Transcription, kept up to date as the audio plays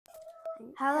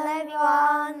Hello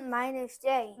everyone, my name is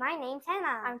Jay. My name's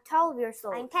Hannah. I'm 12 years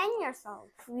old. I'm 10 years old.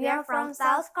 We are from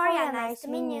South Korea. Nice to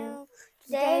meet you.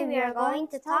 Today we are going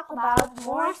to talk about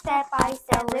more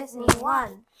step-by-step listening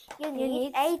 1.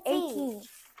 Unit 18.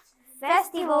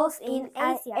 Festivals in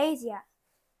Asia.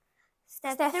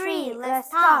 Step 3. Let's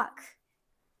talk.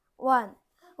 1.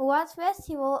 What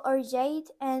festival are Jade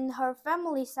and her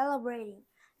family celebrating?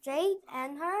 Jade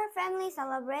and her family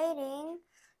celebrating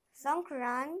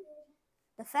Songkran,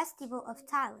 the festival of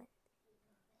Thailand.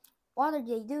 What are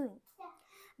they doing?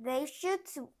 They shoot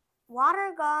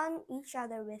water gun each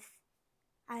other with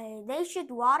they shoot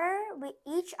water with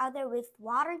each other with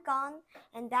water gun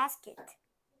and basket.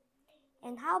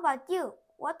 And how about you?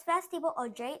 What festival are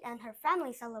Jade and her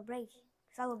family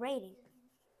celebrating?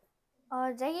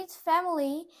 Jade's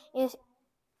family is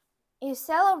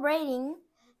celebrating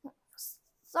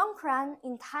Songkran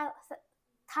in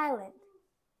Thailand.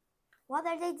 What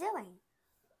are they doing?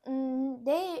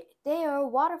 They are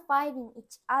water fighting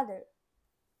each other.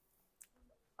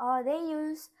 They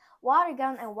use water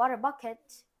gun and water bucket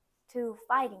to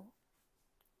fighting.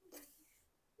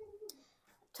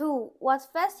 2. What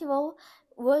festival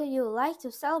would you like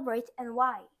to celebrate and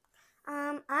why?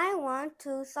 I want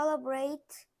to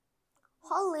celebrate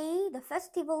Holi, the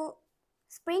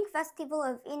spring festival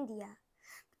of India,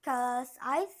 because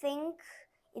I think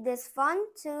it is fun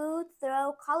to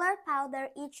throw color powder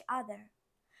each other.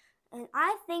 And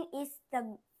I think it's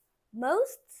the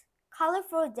most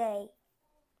colorful day.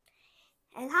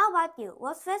 And how about you?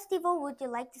 What festival would you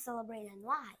like to celebrate and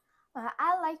why?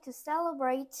 I like to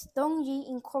celebrate Dongji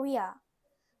in Korea.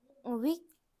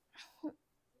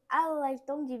 I like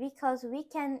Dongji because we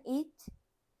can eat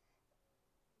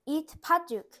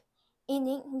pajuk. In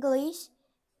English,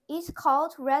 it's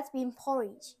called red bean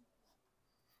porridge.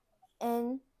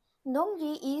 And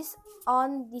Dongji is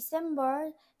on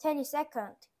December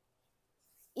 22nd.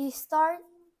 It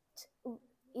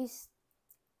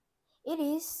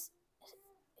is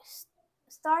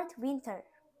start winter,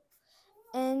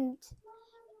 and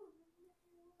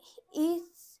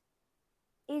its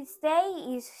day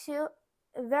is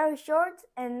very short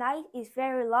and night is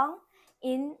very long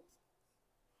in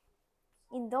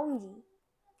Dongji.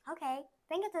 Okay,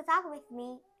 thank you to talk with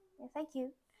me. Thank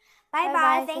you. Bye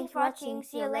bye. Thanks for watching.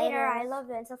 See you later. I love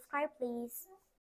you and subscribe please.